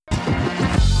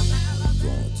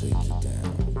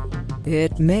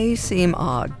It may seem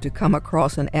odd to come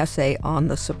across an essay on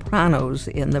The Sopranos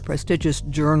in the prestigious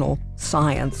journal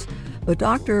Science, but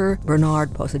Dr.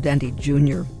 Bernard Posidenti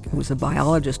Jr., who was a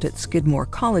biologist at Skidmore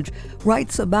College,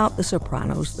 writes about The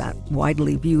Sopranos, that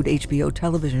widely viewed HBO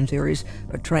television series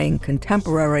portraying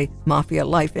contemporary mafia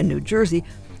life in New Jersey,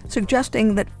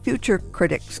 suggesting that future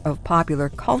critics of popular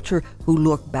culture who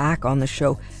look back on the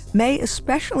show may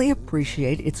especially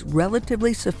appreciate its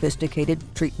relatively sophisticated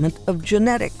treatment of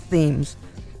genetic themes.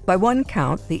 By one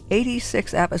count, the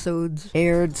 86 episodes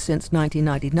aired since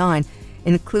 1999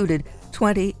 included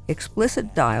 20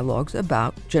 explicit dialogues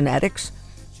about genetics.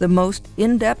 The most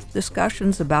in-depth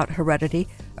discussions about heredity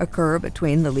occur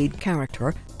between the lead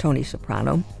character, Tony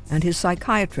Soprano, and his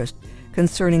psychiatrist,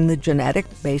 concerning the genetic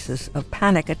basis of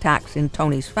panic attacks in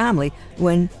Tony's family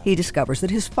when he discovers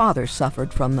that his father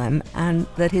suffered from them and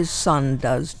that his son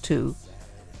does too.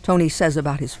 Tony says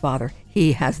about his father,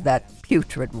 he has that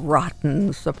putrid,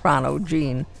 rotten Soprano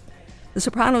gene. The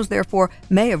Sopranos, therefore,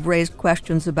 may have raised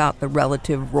questions about the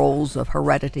relative roles of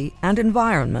heredity and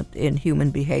environment in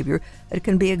human behavior that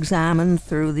can be examined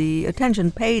through the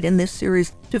attention paid in this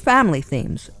series to family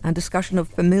themes and discussion of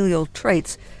familial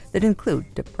traits that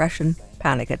include depression,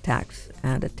 panic attacks,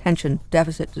 and attention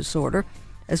deficit disorder,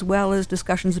 as well as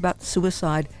discussions about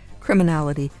suicide,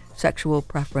 criminality, sexual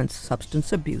preference,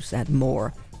 substance abuse, and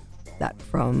more. That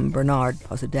from Bernard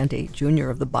Posidenti, Jr.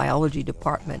 of the biology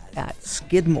department at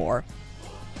Skidmore.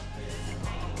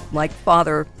 Like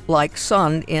father, like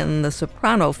son in the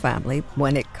Soprano family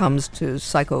when it comes to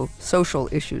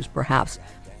psychosocial issues, perhaps.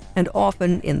 And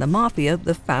often in the mafia,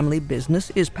 the family business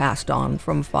is passed on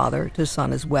from father to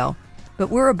son as well. But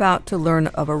we're about to learn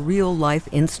of a real-life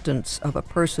instance of a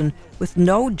person with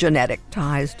no genetic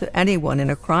ties to anyone in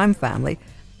a crime family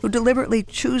who deliberately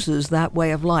chooses that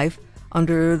way of life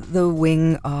under the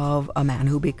wing of a man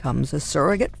who becomes a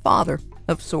surrogate father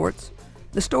of sorts.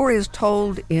 The story is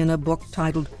told in a book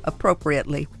titled,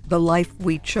 appropriately, The Life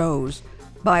We Chose,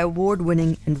 by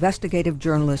award-winning investigative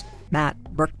journalist Matt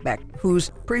Birkbeck,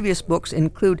 whose previous books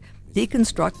include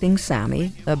Deconstructing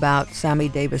Sammy, about Sammy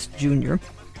Davis Jr.,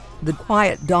 The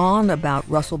Quiet Dawn, about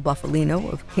Russell Bufalino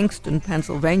of Kingston,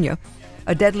 Pennsylvania,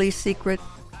 A Deadly Secret,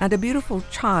 and A Beautiful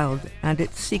Child and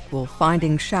its sequel,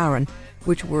 Finding Sharon,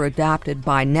 which were adapted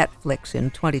by Netflix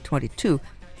in 2022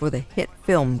 for the hit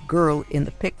film Girl in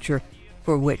the Picture,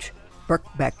 for which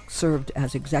Birkbeck served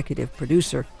as executive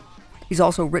producer. He's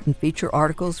also written feature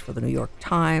articles for the New York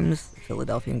Times, the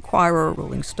Philadelphia Inquirer,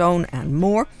 Rolling Stone, and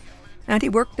more. And he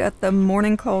worked at the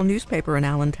Morning Call newspaper in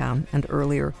Allentown and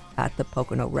earlier at the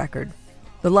Pocono Record.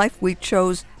 The Life We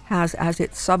Chose has as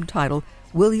its subtitle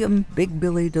William Big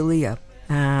Billy D'Elia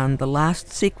and the Last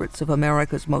Secrets of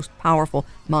America's Most Powerful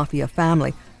Mafia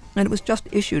Family, and it was just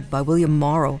issued by William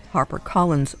Morrow,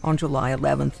 HarperCollins, on July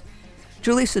 11th.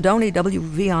 Julie Sidoni,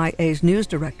 WVIA's news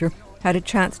director, had a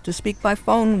chance to speak by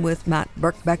phone with Matt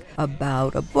Birkbeck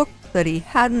about a book that he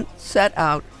hadn't set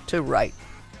out to write.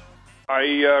 I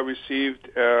received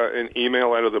an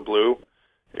email out of the blue.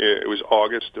 It was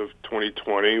August of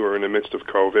 2020. We're in the midst of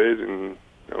COVID, and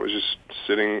I was just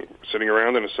sitting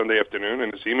around on a Sunday afternoon,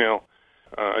 and this email,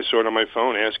 I saw it on my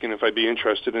phone asking if I'd be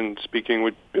interested in speaking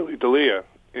with Billy D'Elia.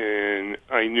 And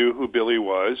I knew who Billy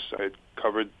was. I had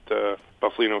covered the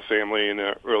Bufalino family in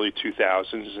the early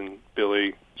 2000s, and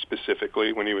Billy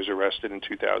specifically when he was arrested in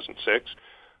 2006.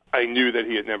 I knew that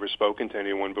he had never spoken to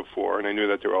anyone before, and I knew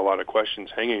that there were a lot of questions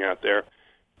hanging out there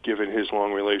given his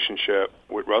long relationship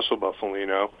with Russell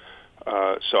Bufalino.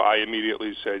 So I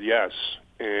immediately said yes,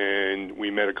 and we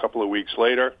met a couple of weeks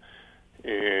later,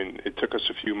 and it took us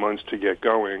a few months to get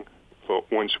going. But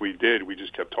once we did, we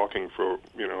just kept talking for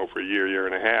a year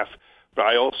and a half. But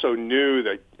I also knew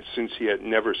that since he had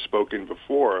never spoken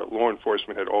before, law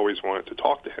enforcement had always wanted to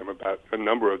talk to him about a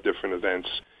number of different events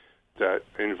that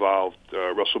involved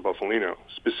Russell Bufalino,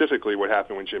 specifically what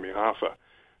happened with Jimmy Hoffa.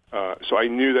 So I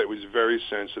knew that it was very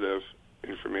sensitive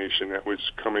information that was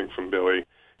coming from Billy,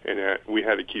 and that we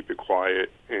had to keep it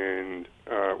quiet. And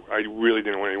I really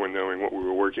didn't want anyone knowing what we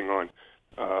were working on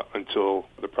until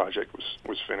the project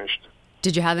was finished.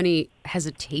 Did you have any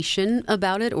hesitation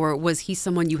about it, or was he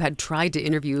someone you had tried to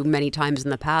interview many times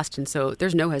in the past, and so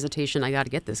there's no hesitation, I got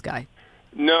to get this guy?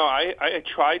 No, I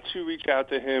tried to reach out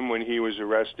to him when he was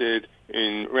arrested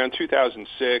in around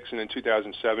 2006 and in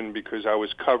 2007 because I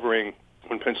was covering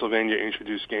when Pennsylvania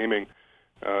introduced gaming.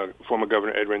 Former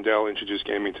Governor Ed Rendell introduced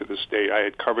gaming to the state. I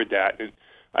had covered that, and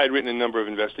I had written a number of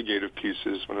investigative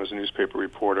pieces when I was a newspaper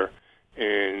reporter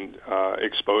and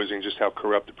exposing just how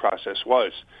corrupt the process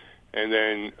was. And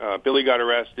then Billy got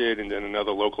arrested, and then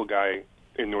another local guy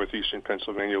in northeastern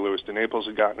Pennsylvania. Lewiston Naples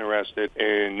had gotten arrested,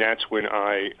 and that's when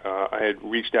I had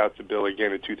reached out to Bill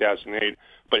again in 2008.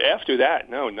 But after that,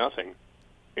 no, nothing.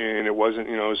 And it wasn't,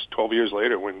 it was 12 years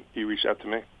later when he reached out to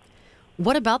me.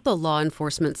 What about the law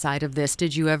enforcement side of this?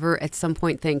 Did you ever at some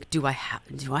point think, do I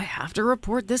have to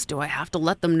report this? Do I have to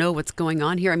let them know what's going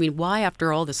on here? I mean, why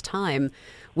after all this time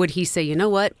would he say, you know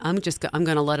what, I'm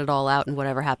going to let it all out and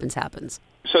whatever happens, happens?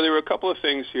 So there were a couple of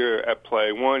things here at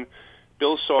play. One,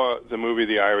 Bill saw the movie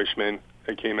The Irishman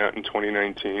that came out in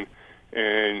 2019,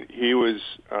 and he was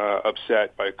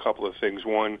upset by a couple of things.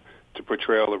 One, the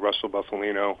portrayal of Russell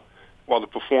Bufalino. While the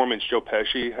performance, Joe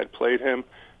Pesci had played him,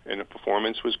 and the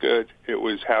performance was good, it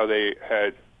was how they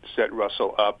had set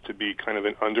Russell up to be kind of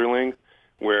an underling,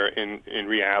 where in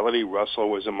reality, Russell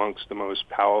was amongst the most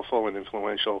powerful and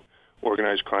influential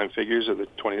organized crime figures of the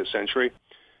 20th century.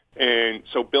 And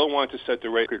so Bill wanted to set the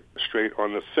record straight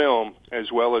on the film,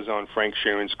 as well as on Frank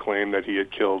Sheeran's claim that he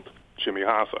had killed Jimmy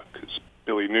Hoffa, because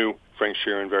Billy knew Frank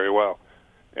Sheeran very well.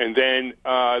 And then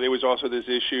there was also this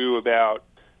issue about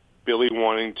Billy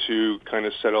wanting to kind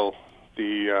of settle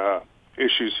the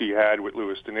issues he had with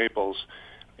Lewiston Naples.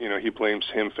 He blames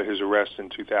him for his arrest in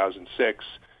 2006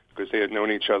 because they had known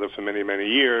each other for many, many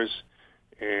years.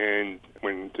 And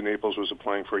when DeNaples was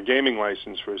applying for a gaming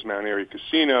license for his Mount Airy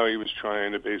casino, he was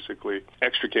trying to basically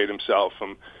extricate himself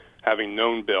from having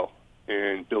known Bill.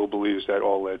 And Bill believes that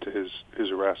all led to his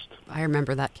arrest. I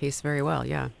remember that case very well,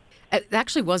 yeah. It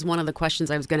actually was one of the questions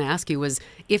I was going to ask you was,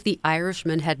 if The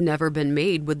Irishman had never been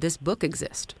made, would this book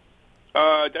exist?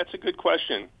 That's a good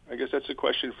question. I guess that's a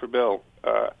question for Bill.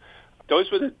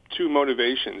 Those were the two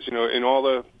motivations. In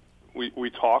all we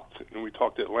talked, and we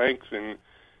talked at length, and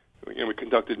we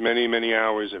conducted many, many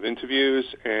hours of interviews,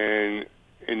 and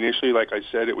initially, like I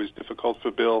said, it was difficult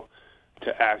for Bill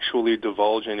to actually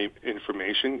divulge any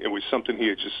information. It was something he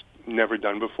had just never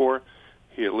done before.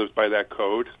 He had lived by that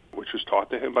code, which was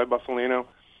taught to him by Bufalino.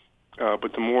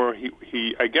 But the more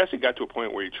I guess it got to a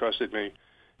point where he trusted me,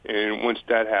 and once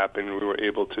that happened, we were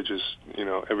able to just,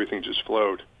 everything just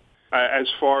flowed. As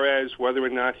far as whether or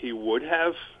not he would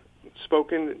have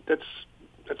spoken,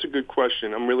 that's a good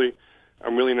question. I'm really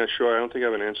not sure. I don't think I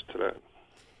have an answer to that.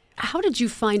 How did you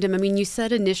find him? I mean, you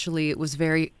said initially it was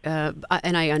very, and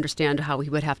I understand how he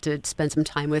would have to spend some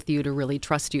time with you to really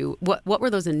trust you. What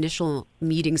were those initial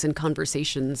meetings and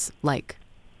conversations like?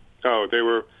 Oh, they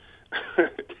were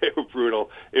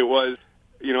brutal. It was,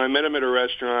 I met him at a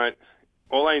restaurant.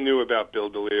 All I knew about Bill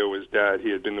DeLeo was that he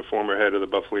had been the former head of the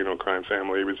Bufalino crime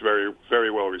family. He was very, very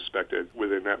well respected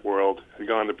within that world. Had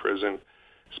gone to prison,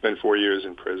 spent 4 years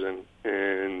in prison,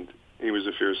 and he was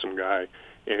a fearsome guy.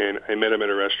 And I met him at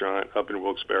a restaurant up in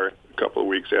Wilkes-Barre a couple of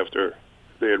weeks after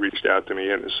they had reached out to me. He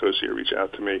had an associate reach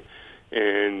out to me,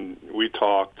 and we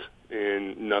talked,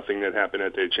 and nothing that happened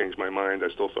that day changed my mind.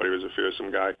 I still thought he was a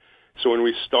fearsome guy. So when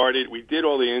we started, we did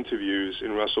all the interviews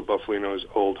in Russell Bufalino's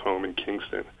old home in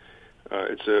Kingston.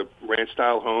 It's a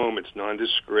ranch-style home. It's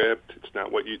nondescript. It's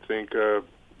not what you'd think a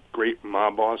great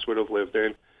mob boss would have lived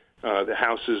in. The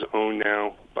house is owned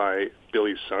now by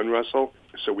Billy's son, Russell,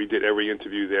 so we did every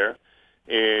interview there.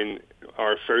 And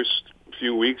our first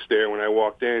few weeks there when I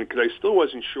walked in, because I still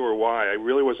wasn't sure why. I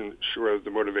really wasn't sure of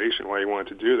the motivation why he wanted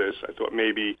to do this. I thought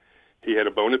maybe he had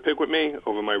a bone to pick with me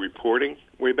over my reporting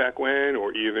way back when,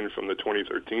 or even from the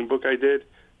 2013 book I did,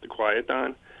 The Quiet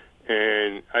Don.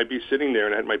 And I'd be sitting there,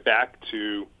 and I had my back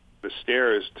to the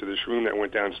stairs to this room that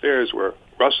went downstairs where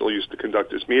Russell used to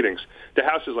conduct his meetings. The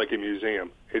house is like a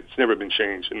museum. It's never been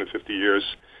changed in the 50 years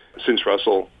since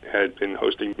Russell had been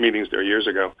hosting meetings there years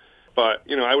ago. But,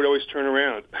 I would always turn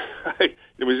around.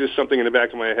 There was just something in the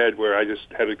back of my head where I just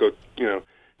had to go,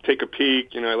 take a peek.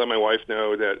 I let my wife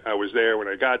know that I was there when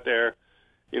I got there,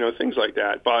 things like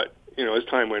that. But, as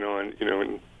time went on,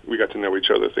 and we got to know each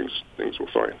other, things were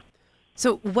fine.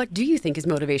 So what do you think his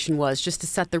motivation was? Just to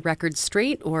set the record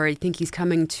straight? Or you think he's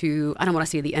coming to, I don't want to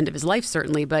say the end of his life,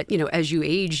 certainly, but, as you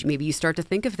age, maybe you start to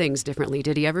think of things differently.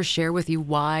 Did he ever share with you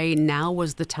why now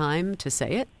was the time to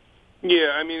say it?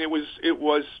 Yeah, I mean, it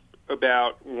was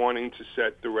about wanting to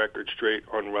set the record straight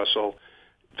on Russell.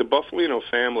 The Bufalino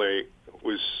family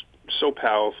was so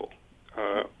powerful,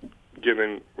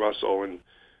 given Russell and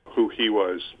who he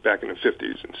was back in the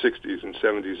 50s and 60s and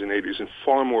 70s and 80s, and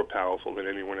far more powerful than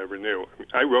anyone ever knew. I mean,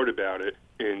 I wrote about it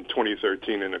in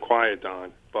 2013 in The Quiet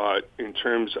Don, but in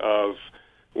terms of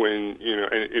when,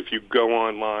 and if you go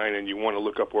online and you want to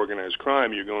look up organized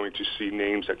crime, you're going to see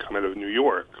names that come out of New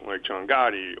York, like John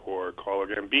Gotti or Carlo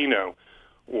Gambino,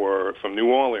 or from New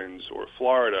Orleans or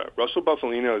Florida. Russell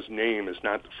Bufalino's name is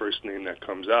not the first name that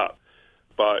comes up.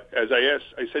 But as I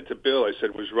said to Bill,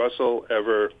 was Russell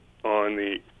ever on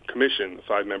the commission, the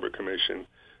 5-member commission,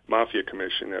 mafia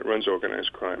commission that runs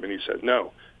organized crime, and he said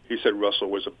no. He said Russell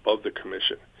was above the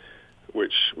commission,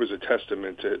 which was a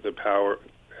testament to the power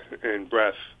and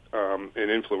breadth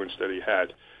and influence that he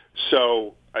had.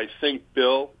 So I think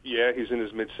Bill, he's in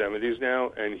his mid-70s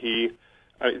now, and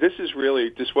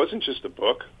this wasn't just a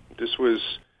book. This was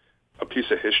a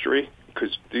piece of history,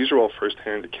 because these are all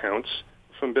first-hand accounts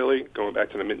from Billy going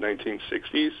back to the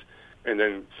mid-1960s and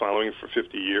then following for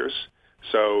 50 years.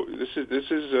 So this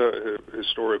is a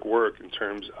historic work in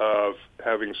terms of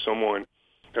having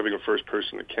a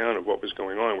first-person account of what was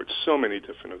going on with so many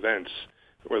different events,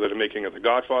 whether the making of the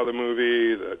Godfather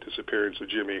movie, the disappearance of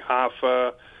Jimmy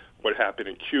Hoffa, what happened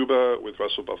in Cuba with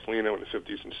Russell Buffalino in the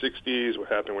 50s and 60s, what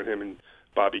happened with him and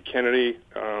Bobby Kennedy.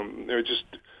 There are just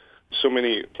so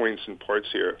many points and parts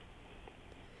here.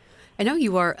 I know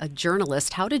you are a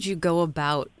journalist. How did you go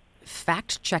about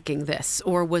fact-checking this?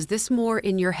 Or was this more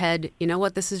in your head, you know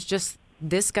what, this is just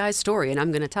this guy's story and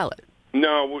I'm going to tell it?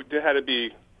 No,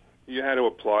 you had to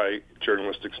apply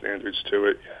journalistic standards to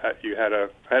it. I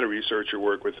had a researcher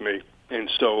work with me. And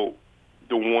so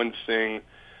the one thing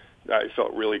that I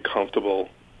felt really comfortable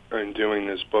in doing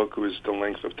this book was the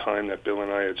length of time that Bill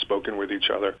and I had spoken with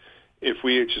each other. If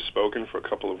we had just spoken for a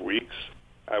couple of weeks,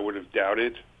 I would have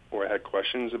doubted or had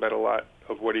questions about a lot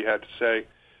of what he had to say.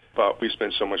 But we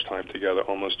spent so much time together,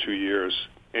 almost 2 years,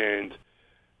 and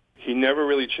he never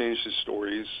really changed his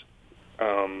stories.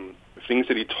 Things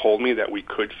that he told me that we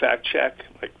could fact check,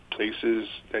 like places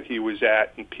that he was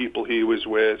at and people he was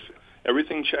with,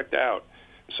 everything checked out.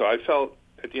 So I felt,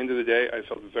 at the end of the day, I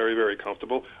felt very, very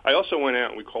comfortable. I also went out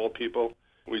and we called people.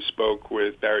 We spoke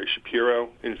with Barry Shapiro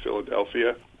in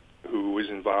Philadelphia, who was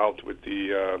involved with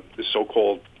the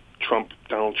so-called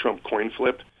Donald Trump coin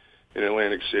flip in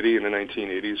Atlantic City in the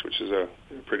 1980s, which is a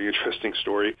pretty interesting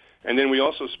story. And then we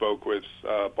also spoke with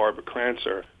Barbara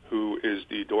Kranzer, who is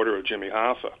the daughter of Jimmy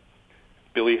Hoffa.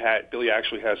 Billy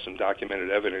actually has some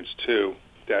documented evidence, too,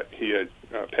 that he had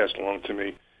passed along to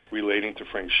me relating to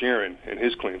Frank Sheeran and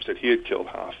his claims that he had killed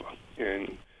Hoffa.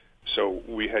 And so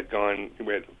we had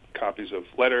copies of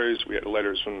letters. We had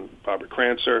letters from Barbara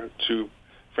Kranzer to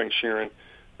Frank Sheeran.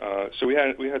 So we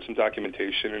had some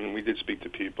documentation, and we did speak to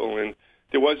people. And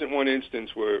there wasn't one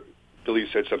instance where Billy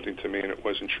said something to me and it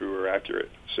wasn't true or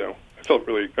accurate. So I felt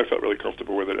really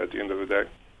comfortable with it at the end of the day.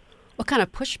 What kind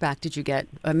of pushback did you get?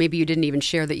 Maybe you didn't even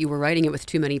share that you were writing it with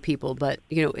too many people, but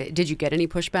did you get any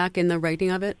pushback in the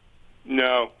writing of it?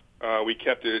 No, we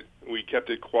kept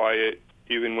it quiet.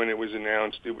 Even when it was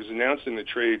announced in the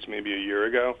trades maybe a year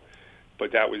ago,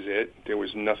 but that was it. There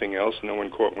was nothing else. No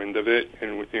one caught wind of it,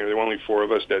 and there were only 4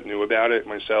 of us that knew about it: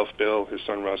 myself, Bill, his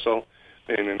son Russell,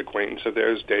 and an acquaintance of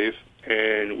theirs, Dave.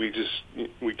 And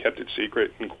we kept it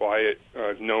secret and quiet,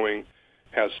 knowing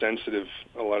how sensitive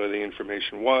a lot of the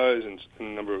information was and the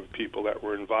number of people that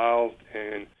were involved,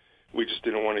 and we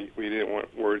didn't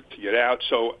want word to get out.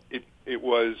 So it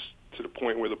was to the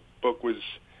point where the book was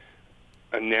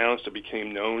announced, it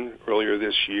became known earlier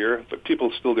this year, but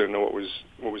people still didn't know what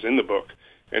was in the book,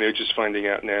 and they're just finding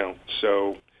out now.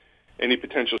 So any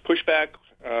potential pushback,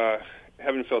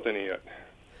 haven't felt any yet.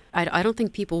 I don't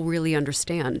think people really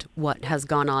understand what has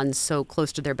gone on so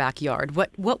close to their backyard.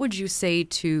 What would you say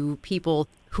to people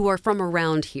who are from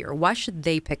around here? Why should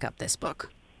they pick up this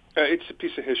book? It's a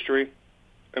piece of history.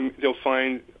 They'll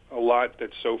find a lot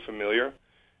that's so familiar,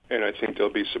 and I think they'll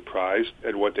be surprised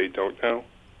at what they don't know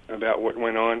about what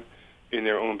went on in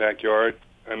their own backyard.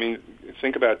 I mean,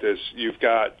 think about this.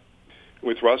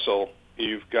 With Russell,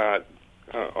 you've got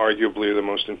arguably the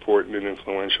most important and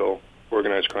influential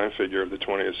organized crime figure of the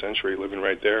 20th century living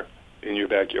right there in your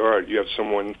backyard. You have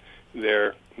someone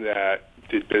there that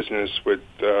did business with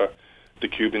the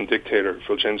Cuban dictator,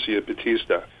 Fulgencio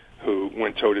Batista, who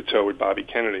went toe-to-toe with Bobby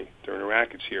Kennedy during the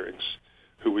Rackets hearings,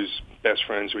 who was best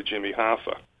friends with Jimmy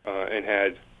Hoffa, and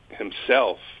had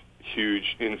himself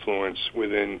huge influence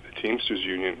within the Teamsters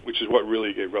Union, which is what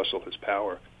really gave Russell his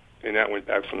power. And that went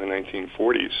back from the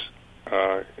 1940s.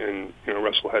 And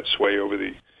Russell had sway over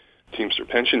the Teamster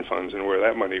pension funds and where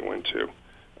that money went to.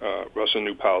 Russell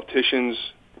knew politicians.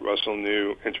 Russell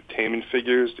knew entertainment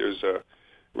figures. There's a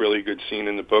really good scene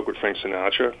in the book with Frank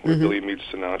Sinatra where Billy meets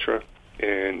Sinatra,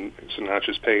 and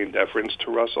Sinatra's paying deference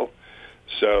to Russell.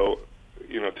 So,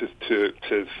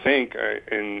 to think,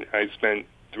 and I spent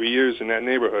 3 years in that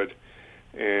neighborhood,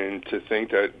 and to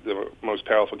think that the most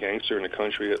powerful gangster in the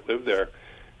country had lived there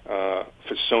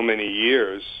for so many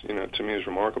years, to me is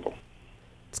remarkable.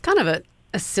 It's kind of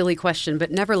a silly question, but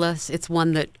nevertheless, it's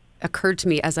one that occurred to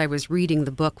me as I was reading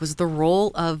the book, was the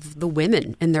role of the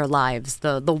women in their lives,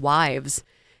 the wives.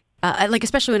 Like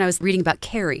especially when I was reading about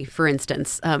Carrie, for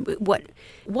instance,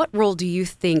 what role do you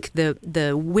think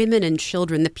the women and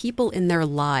children, the people in their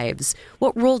lives,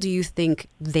 what role do you think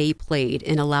they played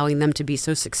in allowing them to be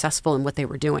so successful in what they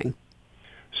were doing?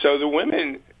 So the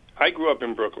women, I grew up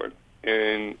in Brooklyn,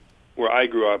 and where I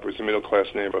grew up was a middle-class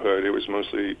neighborhood. It was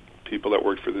mostly people that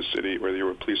worked for the city, whether you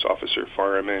were a police officer,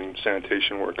 fireman,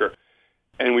 sanitation worker.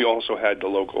 And we also had the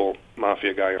local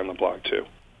mafia guy on the block, too.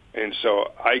 And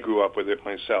so I grew up with it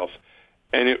myself.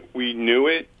 And we knew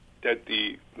it, that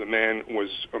the man was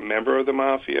a member of the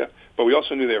mafia, but we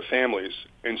also knew their families.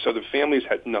 And so the families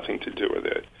had nothing to do with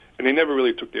it. And they never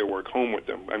really took their work home with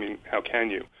them. I mean, how can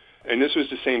you? And this was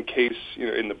the same case,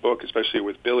 in the book, especially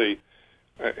with Billy.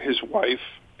 His wife,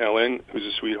 Ellen, who's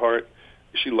a sweetheart,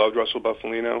 she loved Russell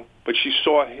Bufalino, but she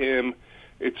saw him.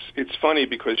 It's funny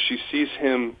because she sees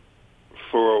him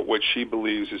for what she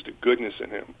believes is the goodness in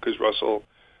him, because Russell,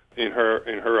 in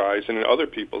her eyes and in other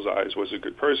people's eyes, was a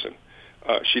good person.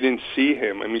 She didn't see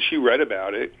him. I mean, she read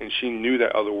about it, and she knew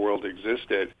that other world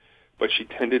existed, but she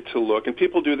tended to look, and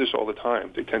people do this all the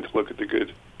time, they tend to look at the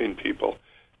good in people.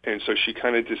 And so she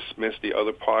kind of dismissed the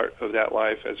other part of that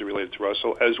life as it related to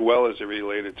Russell, as well as it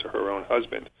related to her own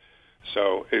husband.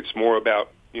 So it's more about,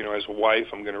 as a wife,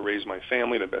 I'm going to raise my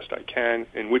family the best I can,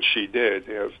 and which she did.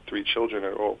 They have 3 children,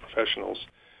 they're all professionals.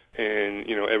 And,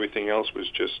 everything else was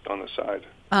just on the side.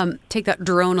 Take that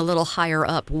drone a little higher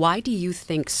up. Why do you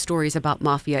think stories about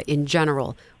mafia in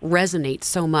general resonate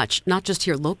so much, not just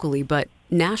here locally, but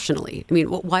nationally? I mean,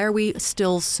 why are we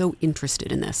still so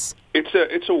interested in this?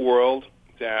 It's a world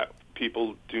that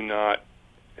people do not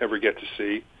ever get to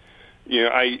see.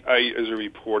 I as a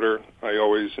reporter, I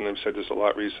always, and I've said this a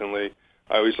lot recently,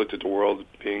 I always looked at the world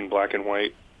being black and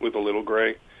white with a little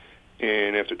gray.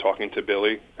 And after talking to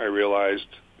Billy, I realized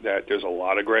that there's a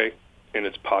lot of gray, and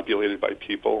it's populated by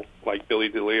people like Billy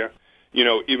D'Elia.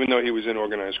 Even though he was in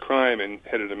organized crime and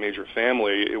headed a major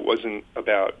family, it wasn't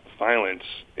about violence.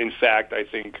 In fact, I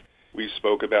think we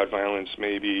spoke about violence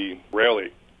maybe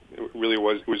rarely. It really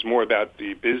was. It was more about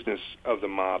the business of the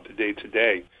mob, the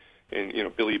day-to-day. And,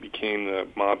 Billy became the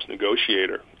mob's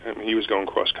negotiator. I mean, he was going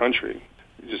cross-country,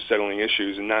 just settling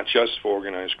issues, and not just for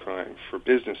organized crime, for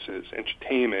businesses,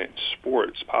 entertainment,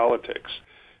 sports, politics.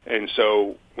 And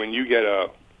so when you get a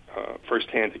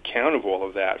first-hand account of all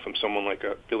of that from someone like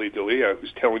a Billy D'Elia,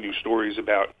 who's telling you stories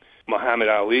about Muhammad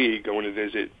Ali going to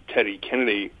visit Teddy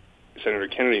Kennedy, Senator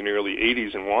Kennedy, in the early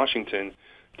 80s in Washington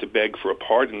to beg for a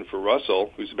pardon for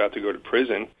Russell, who's about to go to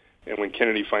prison. And when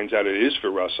Kennedy finds out it is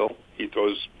for Russell, he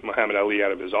throws Muhammad Ali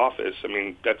out of his office. I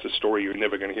mean, that's a story you're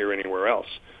never going to hear anywhere else.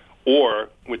 Or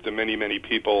with the many, many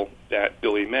people that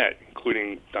Billy met,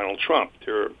 including Donald Trump.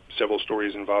 There are several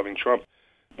stories involving Trump,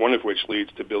 one of which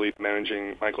leads to Billy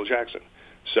managing Michael Jackson.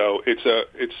 So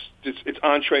it's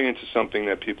entree into something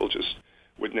that people just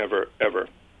would never, ever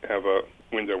have a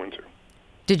window into.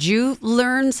 Did you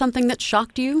learn something that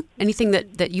shocked you? Anything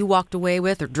that you walked away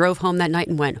with or drove home that night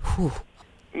and went, whew?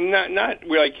 Not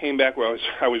where I came back where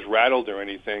I was rattled or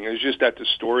anything. It was just that the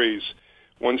stories,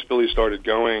 once Billy started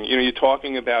going, you're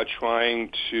talking about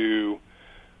trying to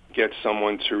get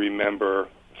someone to remember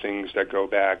things that go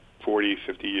back 40,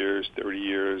 50 years, 30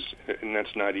 years, and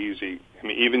that's not easy. I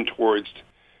mean, even towards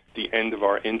the end of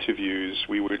our interviews,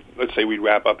 let's say we'd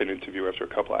wrap up an interview after a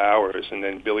couple of hours, and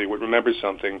then Billy would remember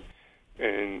something,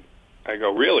 and I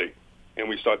go, really? And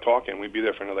we start talking. We'd be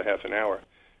there for another half an hour.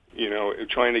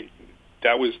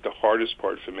 That was the hardest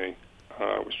part for me,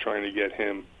 was trying to get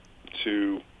him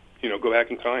to, go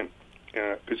back in time,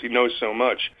 because he knows so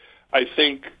much. I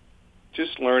think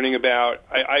just learning about,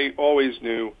 I always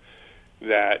knew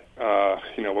that,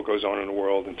 what goes on in the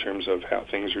world in terms of how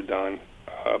things are done,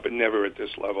 but never at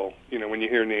this level. When you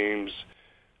hear names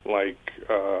like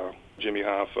Jimmy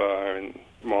Hoffa and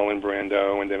Marlon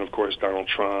Brando, and then, of course, Donald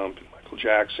Trump and Michael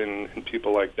Jackson and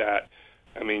people like that,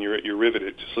 I mean, you're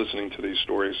riveted just listening to these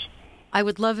stories. I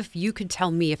would love if you could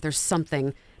tell me if there's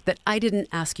something that I didn't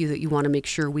ask you that you want to make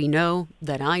sure we know,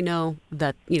 that I know,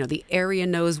 that, the area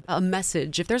knows, a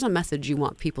message, if there's a message you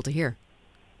want people to hear.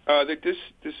 That this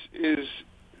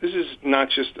is not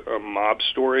just a mob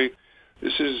story.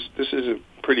 This is a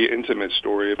pretty intimate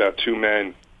story about 2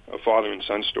 men, a father and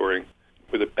son story,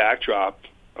 with a backdrop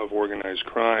of organized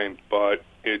crime. But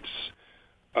it's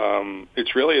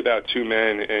really about 2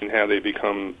 men and how they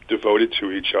become devoted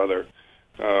to each other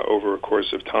over a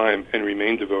course of time and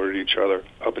remain devoted to each other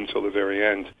up until the very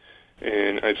end.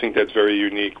 And I think that's very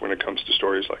unique when it comes to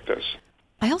stories like this.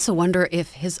 I also wonder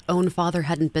if his own father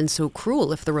hadn't been so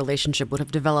cruel, if the relationship would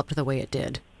have developed the way it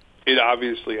did. It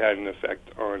obviously had an effect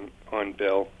on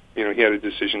Bill. He had a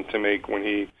decision to make when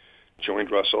he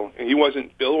joined Russell. And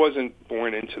Bill wasn't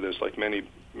born into this like many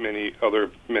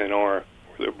other men are.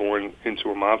 They're born into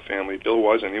a mob family. Bill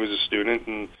wasn't. He was a student,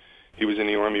 and he was in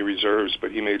the Army Reserves,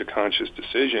 but he made a conscious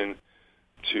decision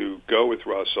to go with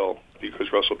Russell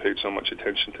because Russell paid so much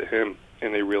attention to him,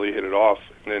 and they really hit it off.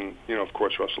 And then, of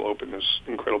course, Russell opened this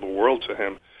incredible world to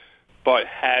him. But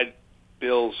had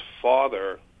Bill's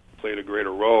father played a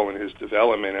greater role in his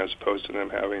development as opposed to them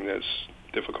having this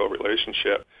difficult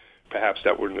relationship, perhaps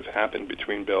that wouldn't have happened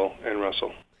between Bill and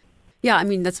Russell. Yeah, I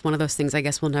mean, that's one of those things I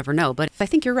guess we'll never know. But I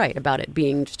think you're right about it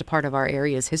being just a part of our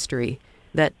area's history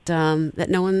that that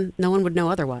no one would know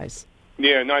otherwise.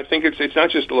 Yeah, no, I think it's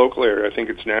not just the local area. I think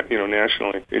it's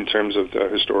nationally in terms of the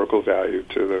historical value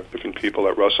to the different people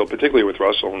at Russell, particularly with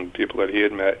Russell and people that he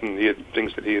had met and he had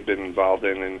things that he had been involved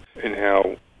in, and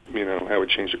how how it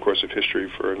changed the course of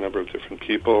history for a number of different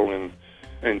people and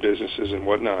businesses and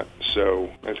whatnot.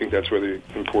 So I think that's where the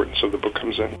importance of the book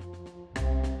comes in.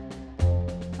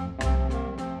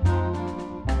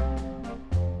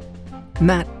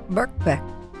 Matt Birkbeck,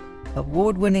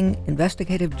 award-winning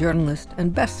investigative journalist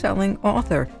and best-selling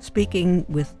author, speaking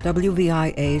with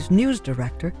WVIA's news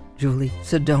director, Julie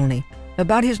Sidoni,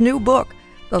 about his new book,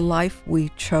 The Life We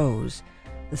Chose.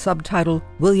 The subtitle,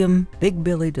 William Big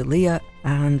Billy D'Elia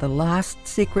and the Last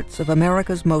Secrets of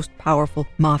America's Most Powerful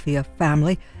Mafia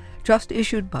Family, just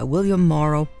issued by William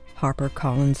Morrow,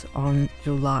 HarperCollins on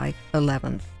July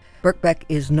 11th. Birkbeck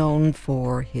is known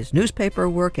for his newspaper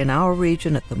work in our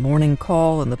region at the Morning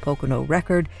Call and the Pocono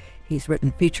Record. He's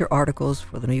written feature articles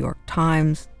for the New York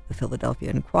Times, the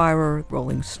Philadelphia Inquirer,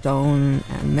 Rolling Stone,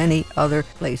 and many other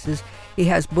places. He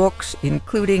has books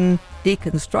including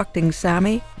Deconstructing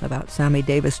Sammy, about Sammy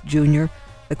Davis Jr.,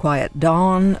 The Quiet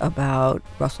Dawn, about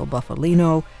Russell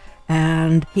Buffalino,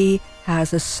 and he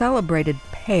has a celebrated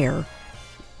pair.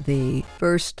 The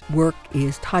first work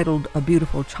is titled A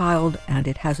Beautiful Child, and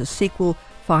it has a sequel,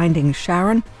 Finding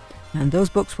Sharon. And those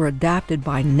books were adapted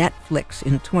by Netflix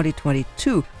in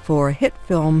 2022 for a hit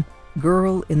film,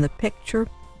 Girl in the Picture.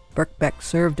 Birkbeck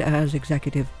served as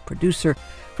executive producer.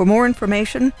 For more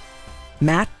information,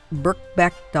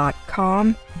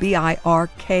 mattbirkbeck.com,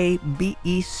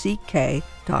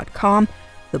 BIRKBECK.com.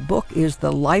 The book is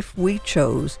The Life We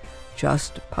Chose,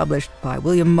 just published by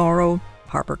William Morrow,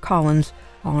 HarperCollins,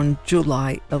 on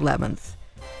July 11th.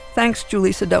 Thanks,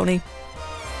 Julie Sidoni.